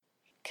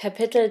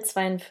Kapitel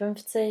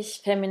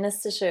 52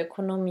 Feministische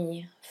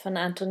Ökonomie von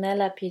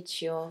Antonella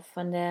Picchio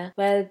von der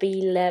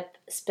Well-Be Lab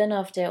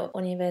Spin-off der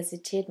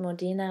Universität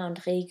Modena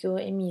und Reggio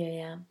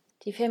Emilia.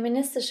 Die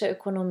feministische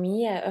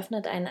Ökonomie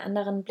eröffnet einen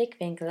anderen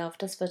Blickwinkel auf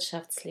das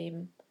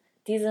Wirtschaftsleben.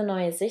 Diese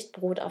neue Sicht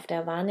beruht auf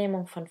der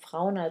Wahrnehmung von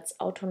Frauen als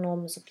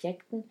autonomen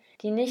Subjekten,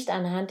 die nicht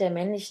anhand der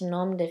männlichen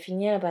Normen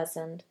definierbar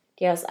sind,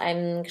 die aus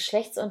einem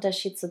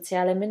Geschlechtsunterschied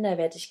soziale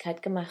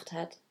Minderwertigkeit gemacht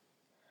hat.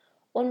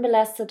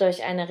 Unbelastet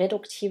durch eine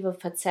reduktive,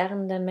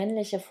 verzerrende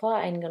männliche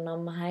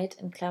Voreingenommenheit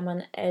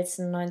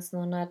 (Elsen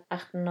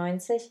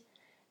 1998)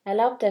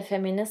 erlaubt der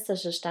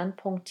feministische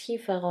Standpunkt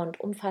tiefere und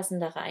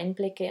umfassendere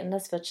Einblicke in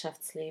das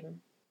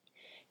Wirtschaftsleben.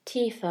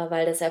 Tiefer,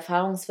 weil das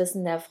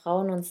Erfahrungswissen der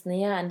Frauen uns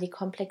näher an die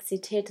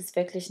Komplexität des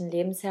wirklichen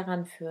Lebens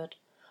heranführt,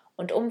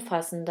 und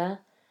umfassender,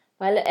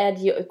 weil er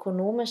die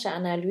ökonomische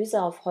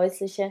Analyse auf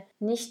häusliche,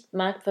 nicht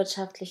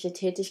marktwirtschaftliche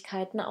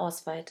Tätigkeiten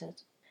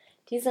ausweitet.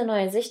 Diese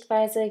neue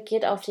Sichtweise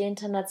geht auf die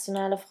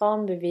internationale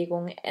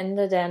Frauenbewegung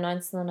Ende der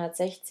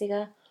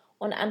 1960er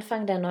und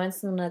Anfang der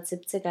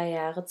 1970er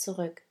Jahre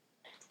zurück.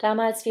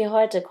 Damals wie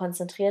heute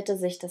konzentrierte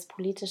sich das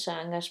politische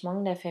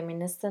Engagement der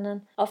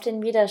Feministinnen auf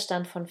den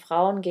Widerstand von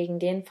Frauen gegen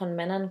den von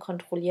Männern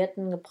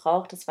kontrollierten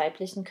Gebrauch des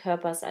weiblichen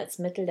Körpers als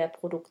Mittel der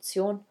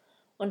Produktion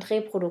und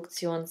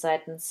Reproduktion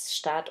seitens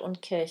Staat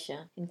und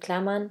Kirche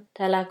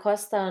 (Dalla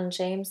Costa und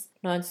James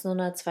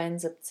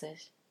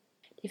 1972).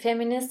 Die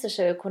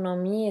feministische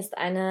Ökonomie ist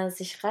eine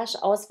sich rasch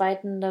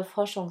ausweitende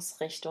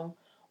Forschungsrichtung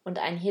und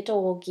ein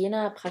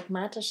heterogener,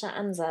 pragmatischer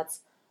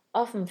Ansatz,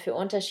 offen für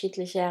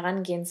unterschiedliche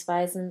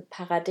Herangehensweisen,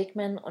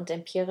 Paradigmen und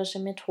empirische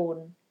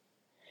Methoden.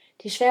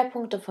 Die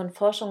Schwerpunkte von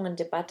Forschung und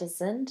Debatte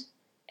sind: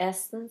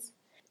 erstens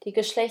die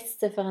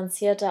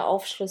geschlechtsdifferenzierte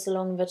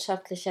Aufschlüsselung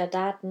wirtschaftlicher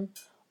Daten,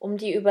 um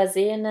die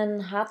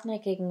übersehenen,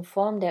 hartnäckigen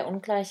Formen der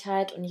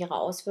Ungleichheit und ihre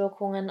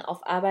Auswirkungen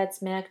auf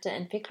Arbeitsmärkte,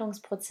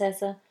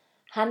 Entwicklungsprozesse,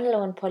 Handel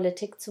und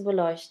Politik zu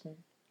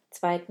beleuchten.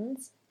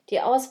 Zweitens die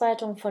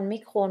Ausweitung von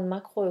mikro- und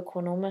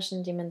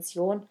makroökonomischen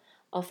Dimensionen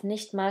auf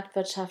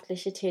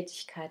nicht-marktwirtschaftliche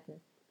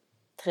Tätigkeiten.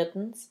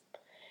 Drittens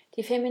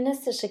die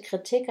feministische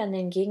Kritik an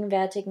den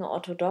gegenwärtigen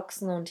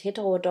orthodoxen und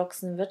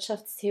heterodoxen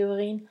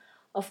Wirtschaftstheorien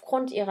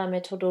aufgrund ihrer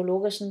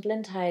methodologischen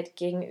Blindheit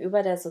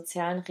gegenüber der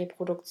sozialen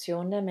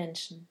Reproduktion der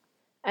Menschen.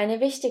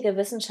 Eine wichtige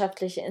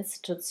wissenschaftliche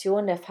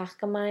Institution der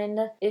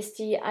Fachgemeinde ist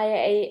die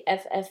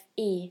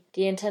IAFFE,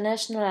 die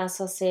International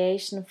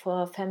Association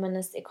for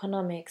Feminist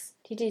Economics,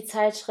 die die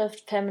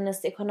Zeitschrift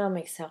Feminist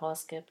Economics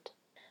herausgibt.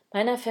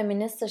 Meiner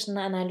feministischen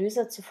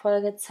Analyse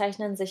zufolge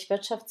zeichnen sich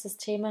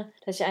Wirtschaftssysteme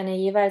durch eine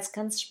jeweils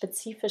ganz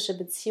spezifische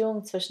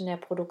Beziehung zwischen der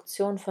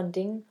Produktion von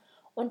Dingen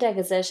und der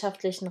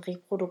gesellschaftlichen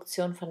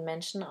Reproduktion von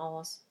Menschen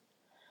aus.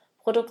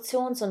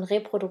 Produktions- und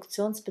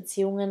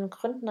Reproduktionsbeziehungen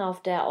gründen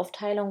auf der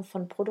Aufteilung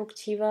von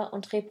produktiver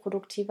und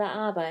reproduktiver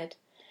Arbeit,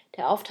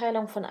 der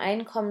Aufteilung von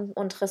Einkommen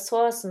und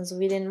Ressourcen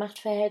sowie den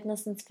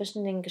Machtverhältnissen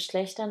zwischen den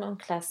Geschlechtern und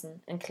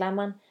Klassen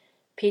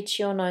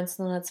 (Picchio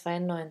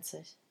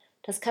 1992).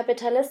 Das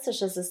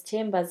kapitalistische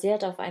System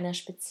basiert auf einer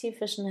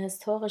spezifischen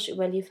historisch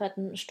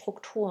überlieferten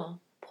Struktur: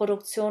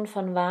 Produktion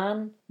von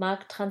Waren,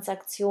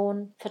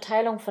 Markttransaktionen,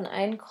 Verteilung von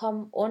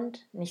Einkommen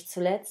und, nicht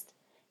zuletzt,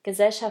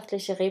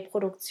 gesellschaftliche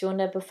Reproduktion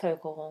der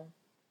Bevölkerung.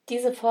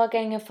 Diese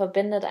Vorgänge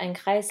verbindet ein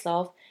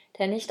Kreislauf,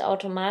 der nicht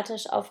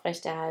automatisch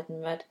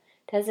aufrechterhalten wird,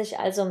 der sich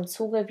also im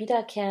Zuge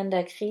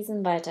wiederkehrender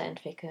Krisen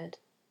weiterentwickelt.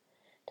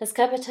 Das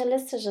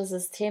kapitalistische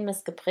System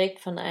ist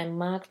geprägt von einem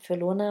Markt für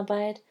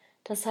Lohnarbeit,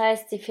 das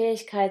heißt, die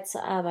Fähigkeit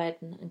zu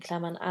arbeiten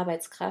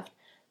 (Arbeitskraft)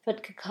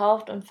 wird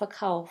gekauft und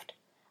verkauft,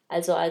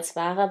 also als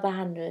Ware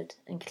behandelt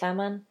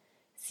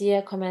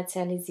 (siehe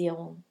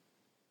Kommerzialisierung).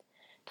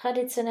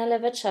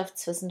 Traditionelle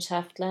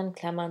Wirtschaftswissenschaftler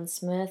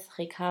 (Smith,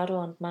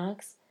 Ricardo und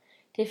Marx)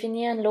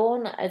 definieren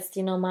Lohn als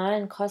die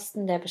normalen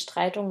Kosten der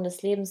Bestreitung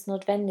des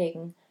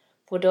Lebensnotwendigen,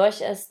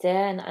 wodurch es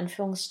der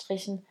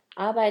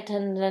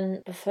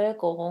 „arbeitenden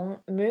Bevölkerung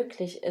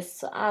möglich ist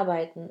zu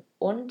arbeiten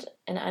und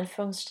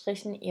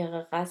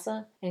 „ihre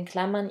Rasse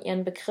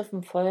 (ihren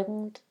Begriffen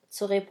folgend)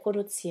 zu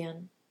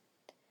reproduzieren“.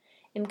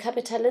 Im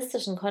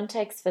kapitalistischen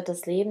Kontext wird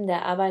das Leben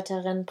der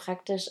Arbeiterin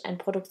praktisch ein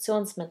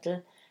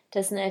Produktionsmittel,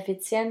 dessen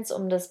Effizienz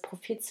um des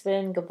Profits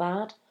willen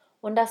gewahrt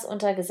und das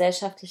unter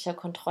gesellschaftlicher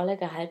Kontrolle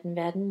gehalten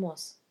werden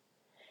muss.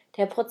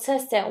 Der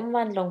Prozess der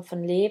Umwandlung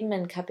von Leben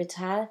in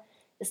Kapital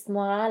ist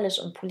moralisch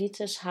und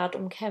politisch hart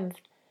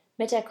umkämpft,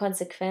 mit der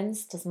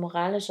Konsequenz, dass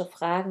moralische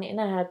Fragen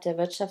innerhalb der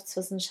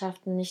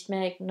Wirtschaftswissenschaften nicht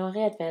mehr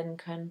ignoriert werden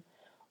können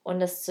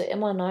und es zu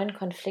immer neuen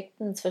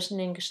Konflikten zwischen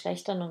den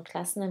Geschlechtern und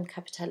Klassen im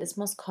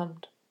Kapitalismus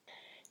kommt.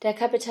 Der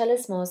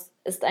Kapitalismus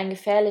ist ein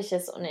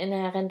gefährliches und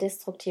inhärent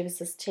destruktives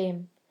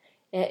System.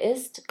 Er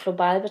ist,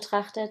 global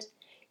betrachtet,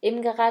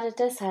 eben gerade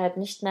deshalb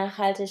nicht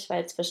nachhaltig,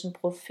 weil zwischen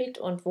Profit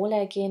und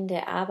Wohlergehen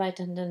der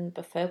arbeitenden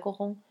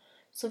Bevölkerung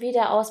sowie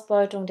der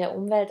Ausbeutung der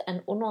Umwelt ein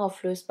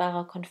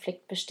unauflösbarer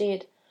Konflikt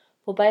besteht,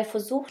 wobei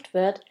versucht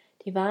wird,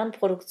 die wahren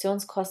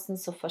Produktionskosten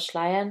zu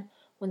verschleiern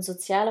und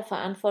soziale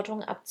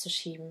Verantwortung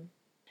abzuschieben.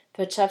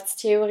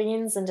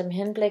 Wirtschaftstheorien sind im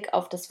Hinblick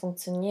auf das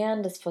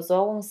Funktionieren des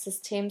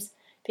Versorgungssystems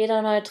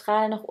weder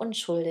neutral noch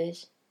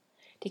unschuldig.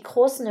 Die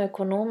großen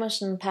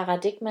ökonomischen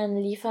Paradigmen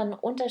liefern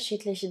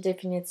unterschiedliche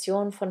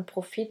Definitionen von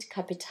Profit,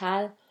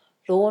 Kapital,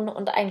 Lohn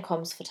und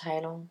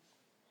Einkommensverteilung.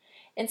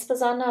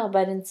 Insbesondere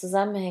bei den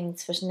Zusammenhängen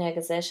zwischen der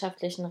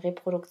gesellschaftlichen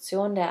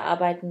Reproduktion der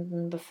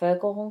arbeitenden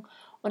Bevölkerung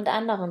und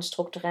anderen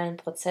strukturellen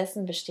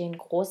Prozessen bestehen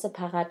große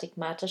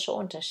paradigmatische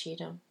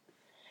Unterschiede.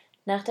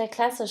 Nach der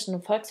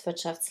klassischen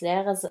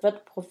Volkswirtschaftslehre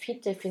wird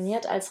Profit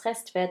definiert als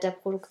Restwert der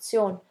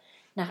Produktion,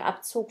 nach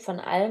Abzug von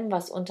allem,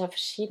 was unter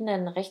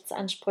verschiedenen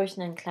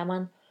Rechtsansprüchen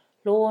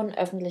 (Lohn,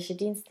 öffentliche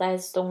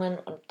Dienstleistungen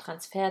und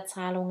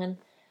Transferzahlungen)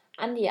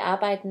 an die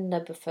arbeitende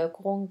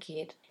Bevölkerung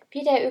geht.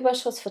 Wie der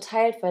Überschuss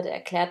verteilt wird,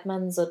 erklärt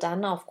man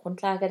sodann auf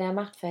Grundlage der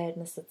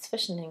Machtverhältnisse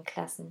zwischen den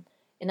Klassen.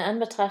 In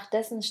Anbetracht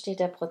dessen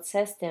steht der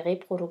Prozess der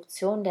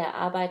Reproduktion der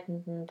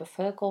arbeitenden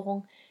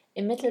Bevölkerung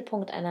im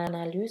Mittelpunkt einer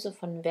Analyse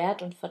von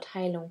Wert und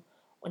Verteilung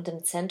und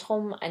im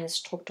Zentrum eines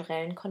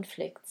strukturellen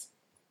Konflikts.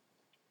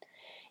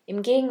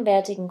 Im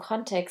gegenwärtigen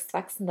Kontext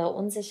wachsender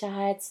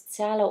Unsicherheit,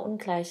 sozialer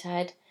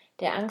Ungleichheit,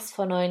 der Angst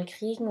vor neuen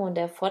Kriegen und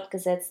der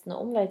fortgesetzten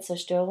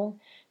Umweltzerstörung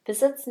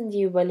besitzen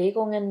die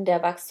Überlegungen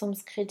der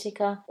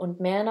Wachstumskritiker und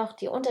mehr noch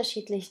die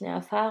unterschiedlichen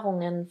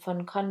Erfahrungen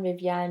von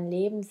konvivialem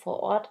Leben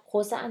vor Ort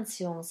große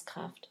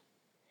Anziehungskraft.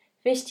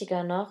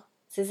 Wichtiger noch,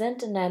 sie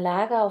sind in der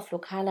Lage, auf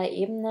lokaler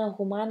Ebene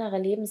humanere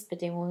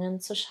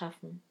Lebensbedingungen zu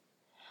schaffen.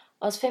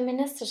 Aus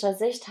feministischer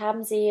Sicht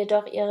haben sie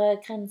jedoch ihre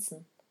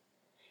Grenzen.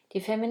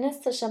 Die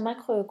feministische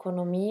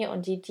Makroökonomie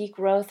und die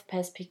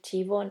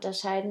Degrowth-Perspektive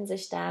unterscheiden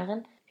sich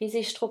darin, wie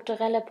sie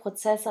strukturelle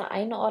Prozesse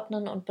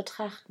einordnen und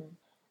betrachten.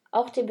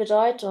 Auch die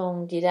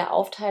Bedeutung, die der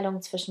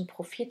Aufteilung zwischen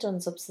Profit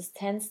und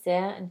Subsistenz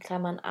der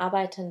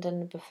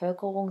 (arbeitenden)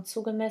 Bevölkerung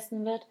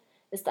zugemessen wird,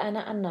 ist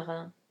eine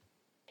andere.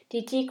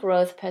 Die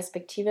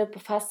Degrowth-Perspektive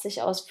befasst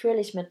sich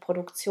ausführlich mit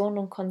Produktion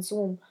und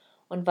Konsum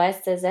und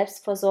weist der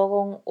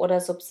Selbstversorgung oder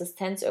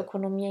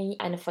Subsistenzökonomie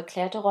eine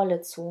verklärte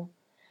Rolle zu.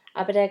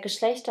 Aber der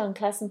Geschlechter- und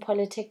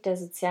Klassenpolitik der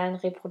sozialen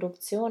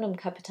Reproduktion im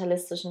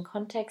kapitalistischen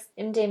Kontext,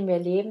 in dem wir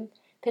leben,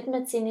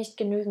 widmet sie nicht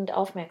genügend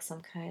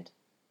Aufmerksamkeit.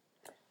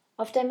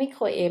 Auf der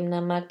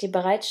Mikroebene mag die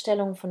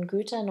Bereitstellung von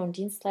Gütern und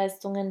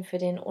Dienstleistungen für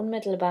den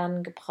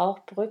unmittelbaren Gebrauch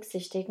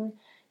berücksichtigen,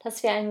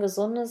 dass wir ein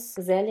gesundes,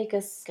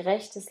 geselliges,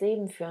 gerechtes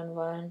Leben führen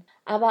wollen.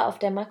 Aber auf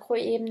der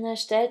Makroebene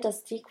stellt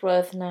das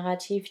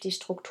Degrowth-Narrativ die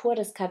Struktur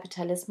des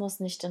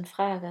Kapitalismus nicht in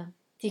Frage.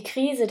 Die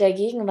Krise der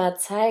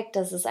Gegenwart zeigt,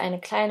 dass es eine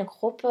kleine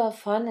Gruppe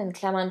von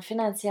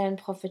 (finanziellen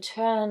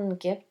Profiteuren)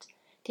 gibt,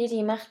 die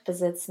die Macht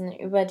besitzen,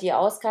 über die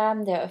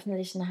Ausgaben der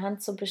öffentlichen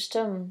Hand zu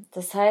bestimmen.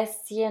 Das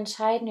heißt, sie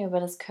entscheiden über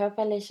das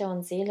körperliche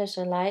und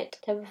seelische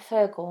Leid der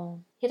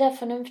Bevölkerung. Jeder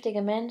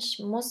vernünftige Mensch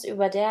muss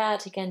über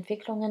derartige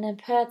Entwicklungen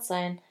empört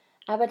sein,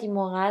 aber die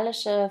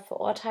moralische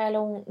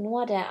Verurteilung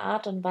nur der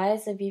Art und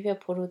Weise, wie wir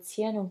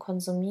produzieren und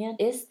konsumieren,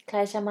 ist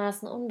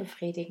gleichermaßen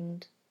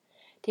unbefriedigend.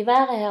 Die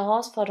wahre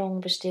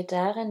Herausforderung besteht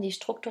darin, die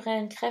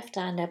strukturellen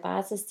Kräfte an der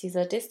Basis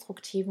dieser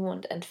destruktiven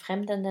und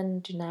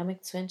entfremdenden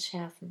Dynamik zu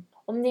entschärfen.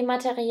 Um die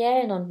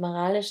materiellen und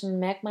moralischen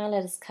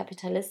Merkmale des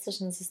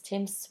kapitalistischen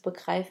Systems zu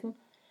begreifen,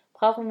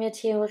 brauchen wir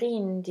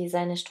Theorien, die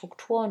seine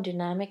Struktur und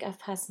Dynamik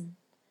erfassen.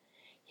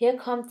 Hier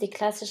kommt die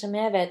klassische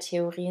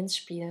Mehrwerttheorie ins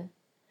Spiel.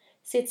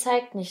 Sie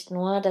zeigt nicht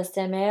nur, dass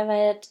der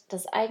Mehrwert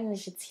das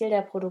eigentliche Ziel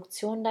der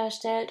Produktion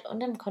darstellt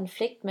und im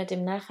Konflikt mit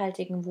dem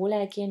nachhaltigen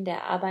Wohlergehen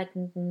der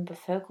arbeitenden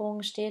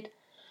Bevölkerung steht,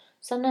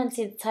 sondern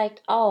sie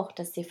zeigt auch,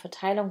 dass die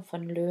Verteilung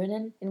von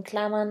Löhnen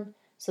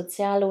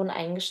 (Soziallohn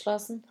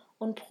eingeschlossen)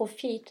 und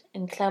Profit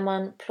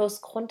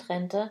plus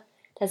Grundrente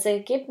das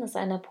Ergebnis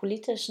einer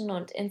politischen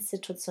und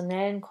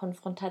institutionellen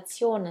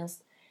Konfrontation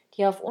ist,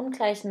 die auf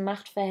ungleichen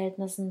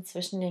Machtverhältnissen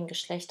zwischen den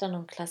Geschlechtern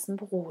und Klassen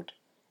beruht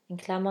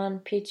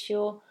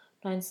 (Piccio,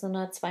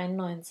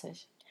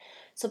 1992).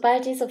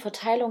 Sobald diese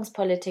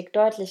Verteilungspolitik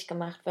deutlich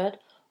gemacht wird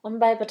und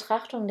bei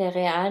Betrachtung der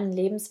realen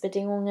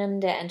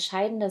Lebensbedingungen der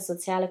entscheidende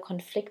soziale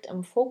Konflikt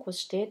im Fokus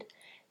steht,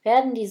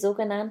 werden die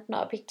sogenannten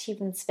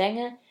objektiven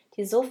Zwänge,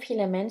 die so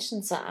viele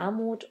Menschen zur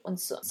Armut und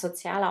zu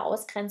sozialer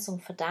Ausgrenzung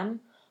verdammen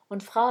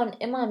und Frauen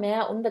immer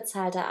mehr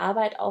unbezahlte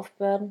Arbeit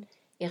aufbürden,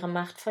 ihre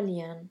Macht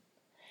verlieren.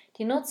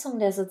 Die Nutzung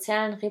der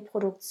sozialen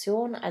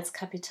Reproduktion als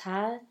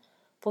Kapital,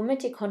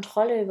 womit die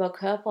Kontrolle über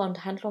Körper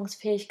und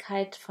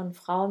Handlungsfähigkeit von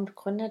Frauen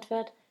begründet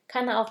wird,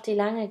 kann auch die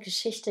lange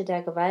Geschichte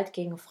der Gewalt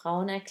gegen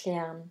Frauen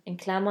erklären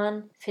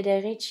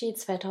 (Federici,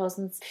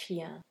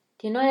 2004).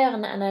 Die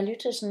neueren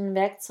analytischen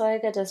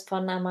Werkzeuge des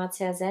von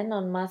Amartya Sen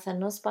und Martha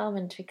Nussbaum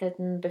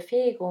entwickelten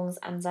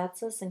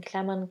Befähigungsansatzes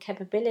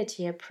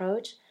 (Capability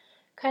Approach)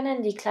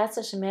 können die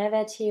klassische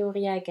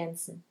Mehrwerttheorie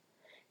ergänzen.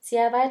 Sie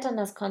erweitern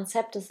das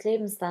Konzept des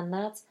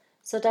Lebensstandards,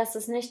 so dass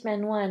es nicht mehr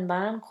nur ein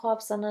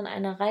Warenkorb, sondern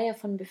eine Reihe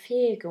von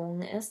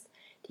Befähigungen ist,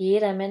 die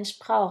jeder Mensch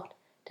braucht,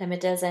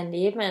 damit er sein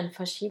Leben in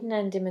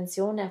verschiedenen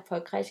Dimensionen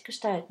erfolgreich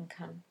gestalten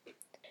kann.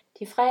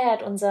 Die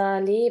Freiheit, unser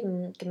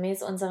Leben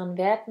gemäß unseren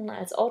Werten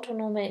als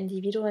autonome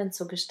Individuen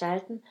zu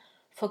gestalten,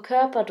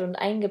 verkörpert und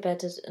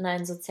eingebettet in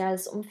ein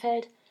soziales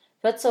Umfeld,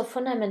 wird zur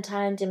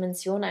fundamentalen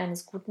Dimension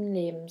eines guten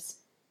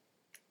Lebens.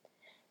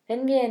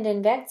 Wenn wir in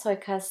den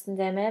Werkzeugkasten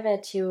der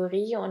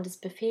Mehrwerttheorie und des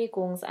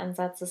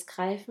Befähigungsansatzes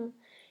greifen,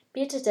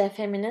 bietet der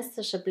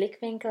feministische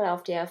Blickwinkel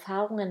auf die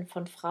Erfahrungen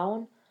von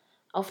Frauen,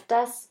 auf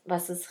das,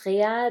 was es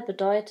real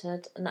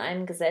bedeutet, in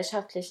einem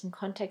gesellschaftlichen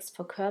Kontext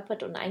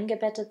verkörpert und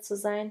eingebettet zu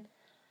sein,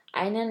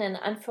 einen in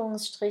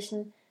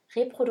Anführungsstrichen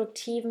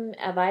reproduktiven,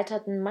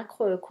 erweiterten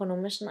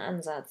makroökonomischen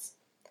Ansatz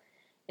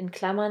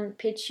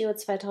 (Piccio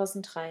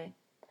 2003)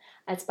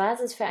 als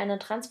Basis für eine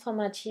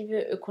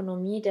transformative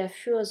Ökonomie der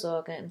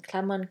Fürsorge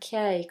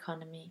 (Care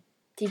Economy).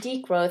 Die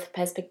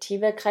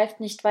Degrowth-Perspektive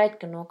greift nicht weit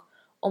genug,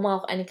 um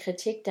auch eine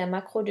Kritik der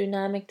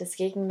Makrodynamik des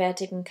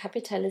gegenwärtigen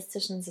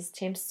kapitalistischen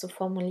Systems zu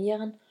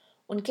formulieren,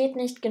 und geht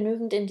nicht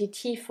genügend in die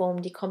Tiefe,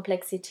 um die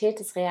Komplexität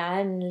des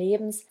realen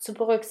Lebens zu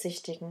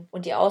berücksichtigen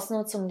und die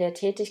Ausnutzung der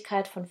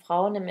Tätigkeit von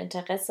Frauen im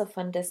Interesse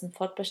von dessen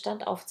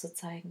Fortbestand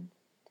aufzuzeigen.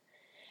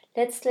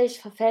 Letztlich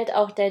verfällt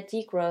auch der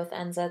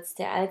Degrowth-Ansatz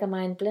der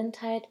allgemeinen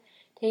Blindheit,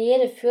 der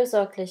jede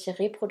fürsorgliche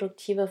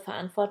reproduktive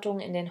Verantwortung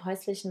in den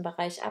häuslichen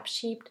Bereich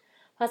abschiebt,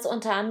 was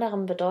unter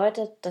anderem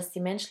bedeutet, dass die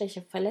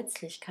menschliche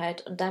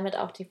Verletzlichkeit und damit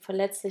auch die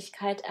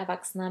Verletzlichkeit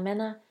erwachsener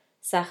Männer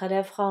Sache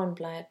der Frauen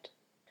bleibt.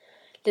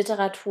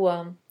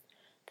 Literatur: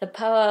 The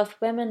Power of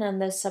Women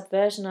and the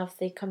Subversion of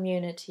the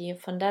Community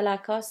von Dalla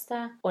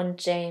Costa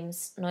und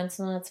James,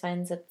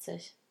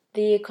 1972.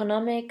 The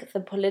Economic, the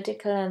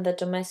Political and the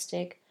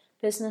Domestic: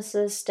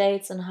 Businesses,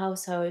 States and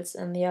Households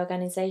in the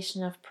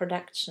Organization of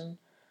Production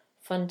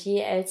von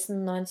D.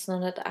 Elson,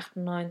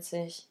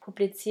 1998,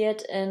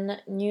 publiziert in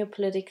New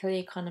Political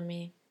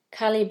Economy.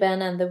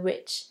 Caliban and the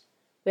Witch: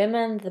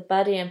 Women, the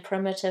Body and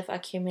Primitive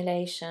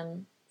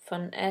Accumulation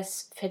von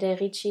S.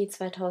 Federici,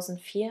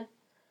 2004.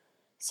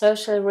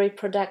 Social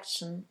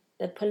Reproduction: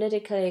 The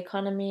Political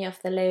Economy of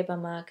the Labor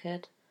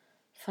Market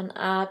von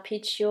A.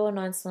 Piccio,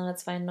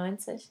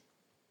 1992.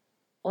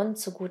 Und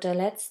zu guter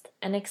Letzt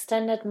An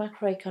Extended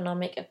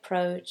Macroeconomic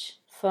Approach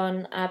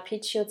von A.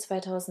 Piccio,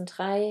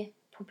 2003,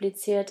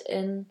 publiziert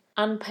in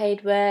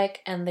Unpaid Work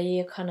and the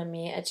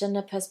Economy: A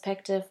Gender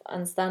Perspective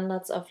on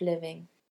Standards of Living.